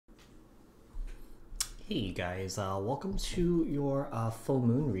Hey you guys, welcome to your full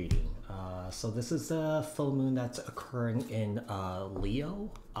moon reading. So this is the full moon that's occurring in Leo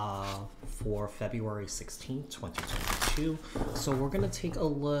for February 16th, 2022. So we're going to take a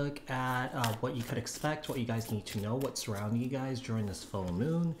look at what you could expect, what you guys need to know, what's surrounding you guys during this full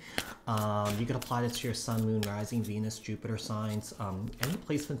moon. You could apply this to your sun, moon, rising, Venus, Jupiter signs, any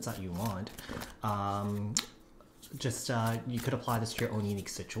placements that you want. You could apply this to your own unique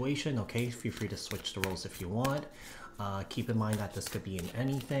situation, okay? Feel free to switch the roles if you want. Keep in mind that this could be in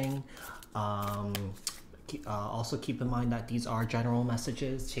anything. Also keep in mind that these are general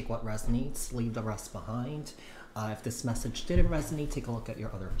messages. Take what resonates, leave the rest behind. If this message didn't resonate, take a look at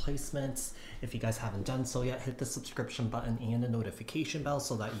your other placements. If you guys haven't done so yet, hit the subscription button and the notification bell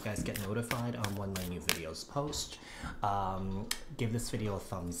so that you guys get notified on when my new videos post. Give this video a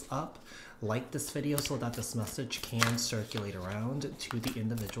thumbs up. Like this video so that this message can circulate around to the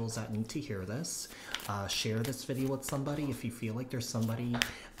individuals that need to hear this. Share this video with somebody if you feel like there's somebody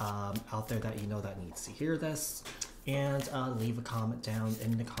out there that you know that needs to hear this. And leave a comment down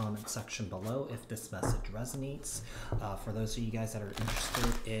in the comment section below if this message resonates. For those of you guys that are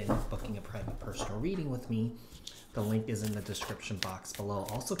interested in booking a private personal reading with me, the link is in the description box below.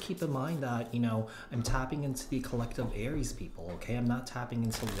 Also keep in mind that, you know, I'm tapping into the collective Aries people, okay? I'm not tapping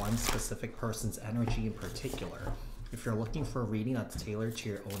into one specific person's energy in particular. If you're looking for a reading that's tailored to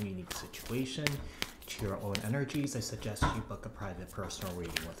your own unique situation, to your own energies, I suggest you book a private personal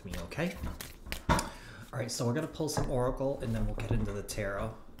reading with me, okay? All right, so we're gonna pull some oracle and then we'll get into the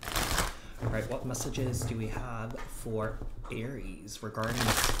tarot. All right, what messages do we have for Aries regarding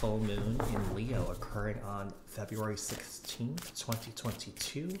this full moon in Leo occurring on February 16th,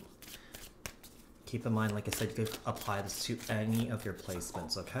 2022? Keep in mind, like I said, you could apply this to any of your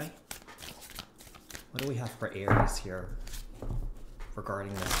placements, okay? What do we have for Aries here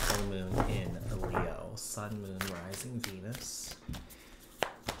regarding this full moon in Leo? Sun, moon, rising, Venus,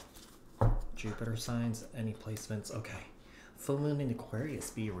 Jupiter signs, any placements? Okay. Full moon in Aquarius,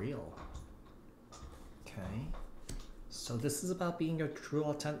 be real. Okay. So this is about being your true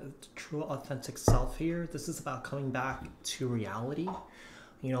authentic self here. This is about coming back to reality.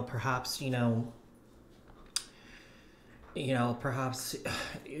 You know, perhaps, I'm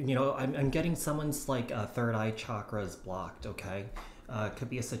getting someone's like third eye chakra is blocked, okay? Could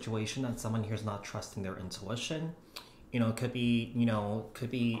be a situation that someone here is not trusting their intuition. You know, it could be,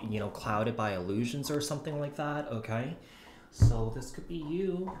 clouded by illusions or something like that, okay? So this could be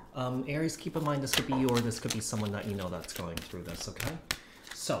you. Aries, keep in mind this could be you or this could be someone that you know that's going through this, okay?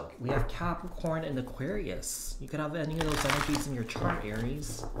 So we have Capricorn and Aquarius. You could have any of those energies in your chart,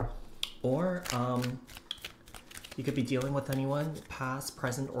 Aries. Or you could be dealing with anyone, past,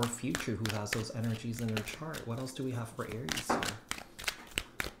 present, or future, who has those energies in their chart. What else do we have for Aries here?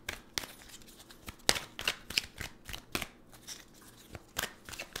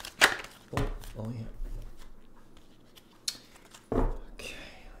 Oh yeah. Okay,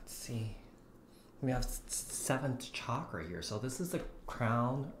 let's see. We have 7th chakra here. So this is the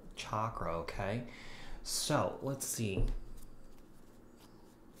crown chakra, okay? So let's see.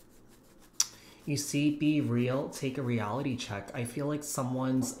 You see, be real, take a reality check. I feel like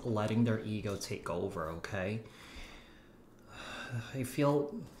someone's letting their ego take over, okay? I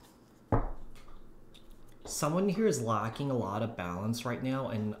feel someone here is lacking a lot of balance right now,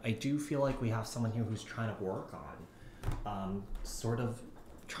 and I do feel like we have someone here who's trying to work on,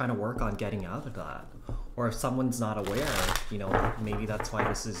 trying to work on getting out of that. Or if someone's not aware, you know, maybe that's why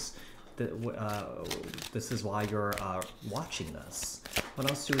this is why you're watching this. What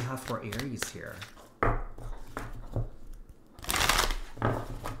else do we have for Aries here?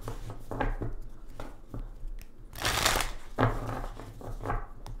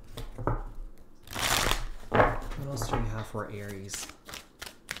 For Aries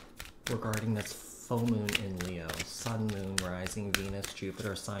regarding this full moon in Leo? Sun, moon, rising, Venus,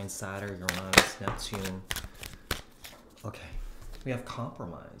 Jupiter sign, Saturn, Uranus, Neptune. Okay, we have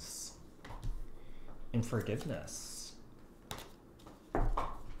compromise and forgiveness.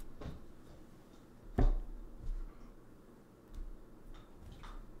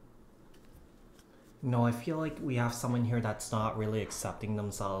 No, I feel like we have someone here that's not really accepting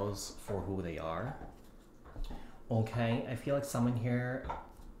themselves for who they are. Okay, I feel like someone here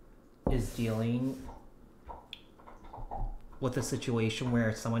is dealing with a situation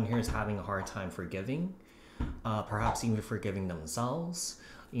where someone here is having a hard time forgiving, perhaps even forgiving themselves.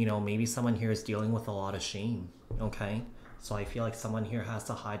 You know, maybe someone here is dealing with a lot of shame, okay? So I feel like someone here has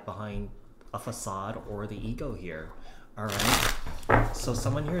to hide behind a facade or the ego here, all right? So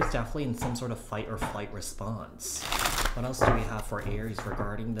someone here is definitely in some sort of fight or flight response. What else do we have for Aries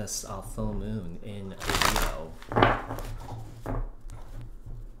regarding this full moon in Leo?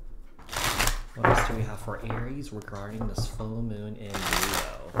 What else do we have for Aries regarding this full moon in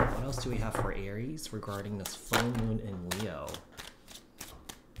Leo? What else do we have for Aries regarding this full moon in Leo?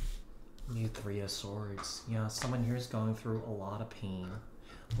 You Three of Swords. Yeah, someone here is going through a lot of pain.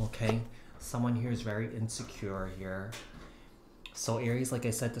 Okay, someone here is very insecure here. So Aries, like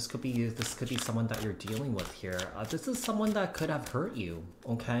I said, this could be you. This could be someone that you're dealing with here. This is someone that could have hurt you,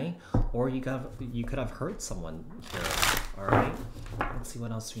 okay? Or you could have hurt someone here. All right. Let's see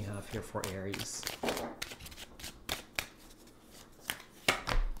what else we have here for Aries.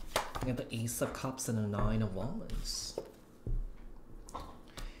 We have the Ace of Cups and the Nine of Wands.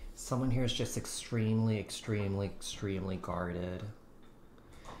 Someone here is just extremely, extremely, extremely guarded.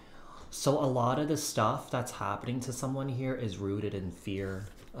 So a lot of the stuff that's happening to someone here is rooted in fear,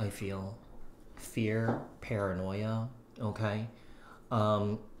 I feel. Fear, paranoia, okay?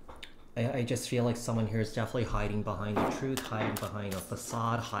 I just feel like someone here is definitely hiding behind the truth, hiding behind a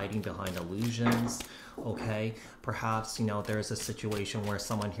facade, hiding behind illusions, okay? Perhaps, you know, there's a situation where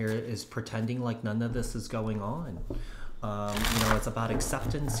someone here is pretending like none of this is going on. You know, it's about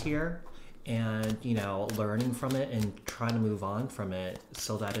acceptance here. And, you know, learning from it and trying to move on from it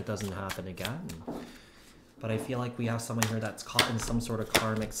so that it doesn't happen again. But I feel like we have someone here that's caught in some sort of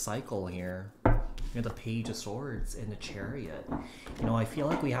karmic cycle here. You know, the Page of Swords and the Chariot. You know, I feel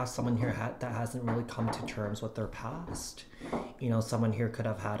like we have someone here that hasn't really come to terms with their past. You know, someone here could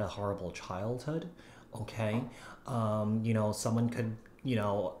have had a horrible childhood, okay? You know, someone could, you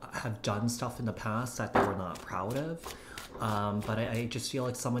know, have done stuff in the past that they were not proud of. But I just feel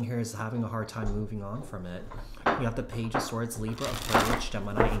like someone here is having a hard time moving on from it. You have the Page of Swords, Libra, Aquarius,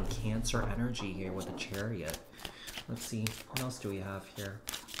 Gemini, and Cancer energy here with the Chariot. Let's see, what else do we have here?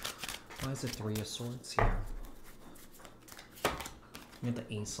 Why is the Three of Swords here? We have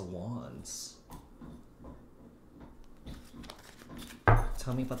the Ace of Wands.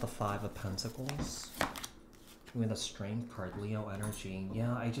 Tell me about the Five of Pentacles. We have the Strength card, Leo energy.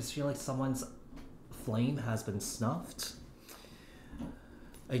 Yeah, I just feel like someone's flame has been snuffed.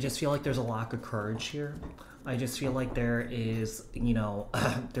 I just feel like there's a lack of courage here. I just feel like there is, you know,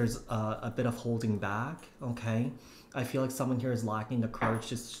 there's a bit of holding back, okay? I feel like someone here is lacking the courage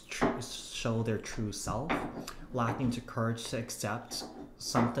to show their true self, lacking the courage to accept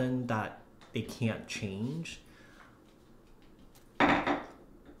something that they can't change.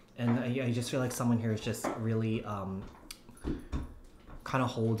 And I just feel like someone here is just really kind of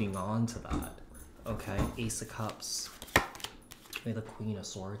holding on to that, okay? Ace of Cups. We have the Queen of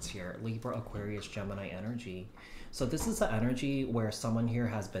Swords here, Libra, Aquarius, Gemini energy. So this is the energy where someone here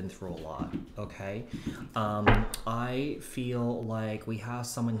has been through a lot, okay? I feel like we have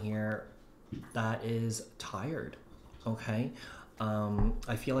someone here that is tired, okay?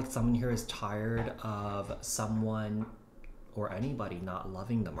 I feel like someone here is tired of someone or anybody not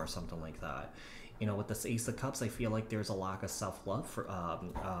loving them or something like that. You know, with this Ace of Cups, I feel like there's a lack of self-love for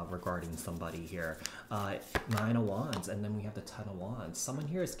regarding somebody here. Nine of Wands, and then we have the Ten of Wands. Someone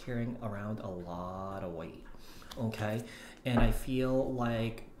here is carrying around a lot of weight, okay? And I feel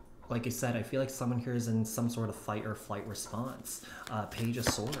like I said, I feel like someone here is in some sort of fight or flight response. Page of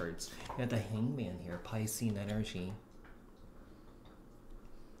Swords. You have the Hangman here, Piscean energy.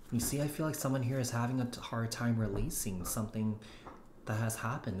 You see, I feel like someone here is having a hard time releasing something that has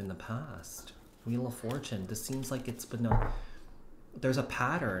happened in the past. Wheel of Fortune. This seems like it's been there's a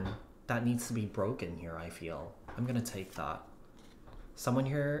pattern that needs to be broken here, I feel. I'm going to take that. Someone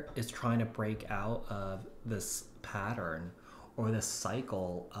here is trying to break out of this pattern or this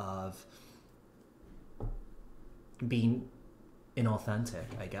cycle of being inauthentic,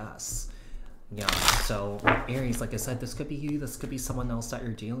 I guess. Yeah, so Aries, like I said, this could be you, this could be someone else that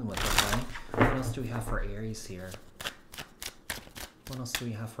you're dealing with, okay? What else do we have for Aries here? What else do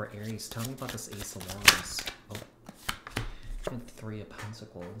we have for Aries? Tell me about this Ace of Wands. Oh, and Three of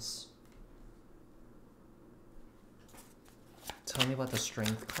Pentacles. Tell me about the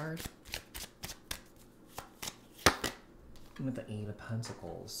Strength card. And with the Eight of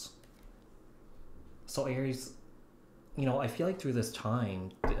Pentacles. So Aries, you know, I feel like through this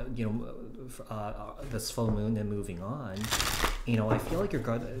time, you know, this full moon and moving on, you know, I feel like you're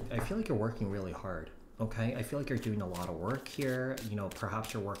good. I feel like you're working really hard. Okay, I feel like you're doing a lot of work here. You know,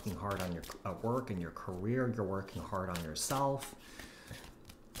 perhaps you're working hard on your work and your career. You're working hard on yourself.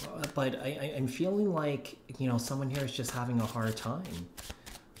 But I'm feeling like, you know, someone here is just having a hard time.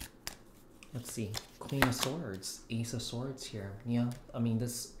 Let's see. Queen of Swords, Ace of Swords here. Yeah, I mean,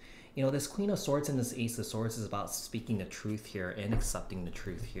 this, you know, this Queen of Swords and this Ace of Swords is about speaking the truth here and accepting the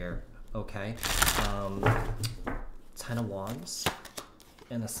truth here. Okay. Ten of Wands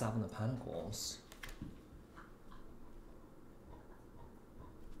and the Seven of Pentacles.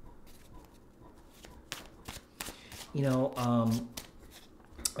 You know,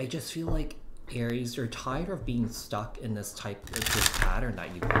 I just feel like Aries, you're tired of being stuck in this pattern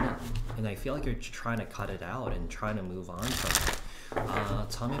that you've been in, and I feel like you're trying to cut it out and trying to move on from it.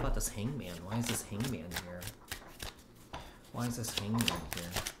 Tell me about this Hangman. Why is this Hangman here? Why is this Hangman here?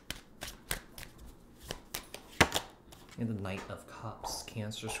 And the Knight of Cups,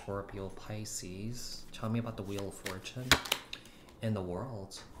 Cancer, Scorpio, Pisces. Tell me about the Wheel of Fortune and the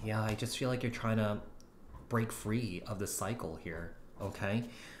World. Yeah, I just feel like you're trying to break free of the cycle here, okay?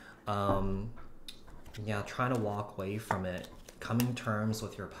 Yeah, trying to walk away from it, coming to terms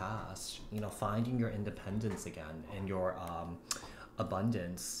with your past, you know, finding your independence again and your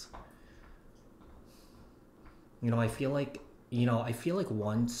abundance. You know, I feel like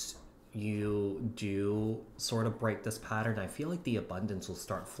once you do sort of break this pattern, I feel like the abundance will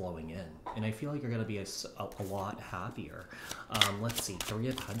start flowing in, and I feel like you're going to be a lot happier. Let's see, Three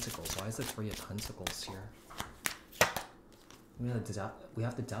of Pentacles. Why is the Three of Pentacles here? We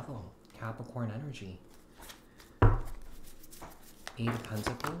have the Devil, Capricorn energy. Eight of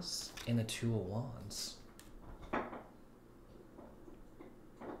Pentacles and the Two of Wands.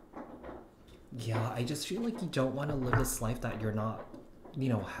 Yeah, I just feel like you don't want to live this life that you're not, you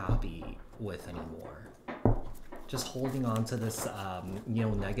know, happy with anymore. Just holding on to this, you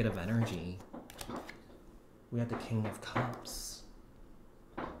know, negative energy. We have the King of Cups.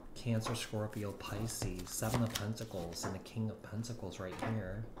 Cancer, Scorpio, Pisces, Seven of Pentacles, and the King of Pentacles right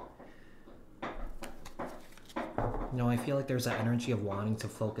here. You know, I feel like there's an energy of wanting to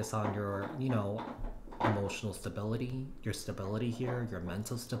focus on your, you know, emotional stability, your stability here, your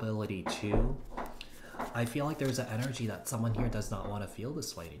mental stability too. I feel like there's an energy that someone here does not want to feel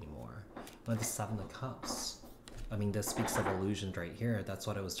this way anymore. With the Seven of Cups. I mean, this speaks of illusion right here. That's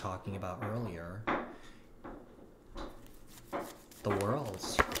what I was talking about earlier. The World.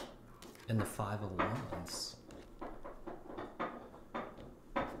 And the Five of Wands.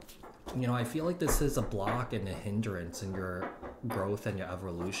 You know, I feel like this is a block and a hindrance in your growth and your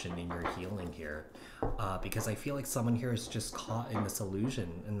evolution and your healing here. Because I feel like someone here is just caught in this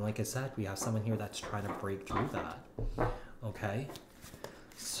illusion. And like I said, we have someone here that's trying to break through that. Okay?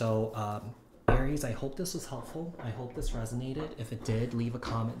 So, Aries, I hope this was helpful. I hope this resonated. If it did, leave a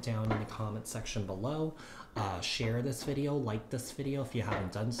comment down in the comment section below. Share this video, like this video if you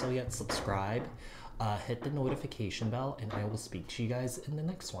haven't done so yet, subscribe, hit the notification bell, and I will speak to you guys in the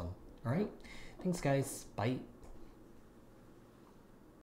next one. All right? Thanks, guys. Bye.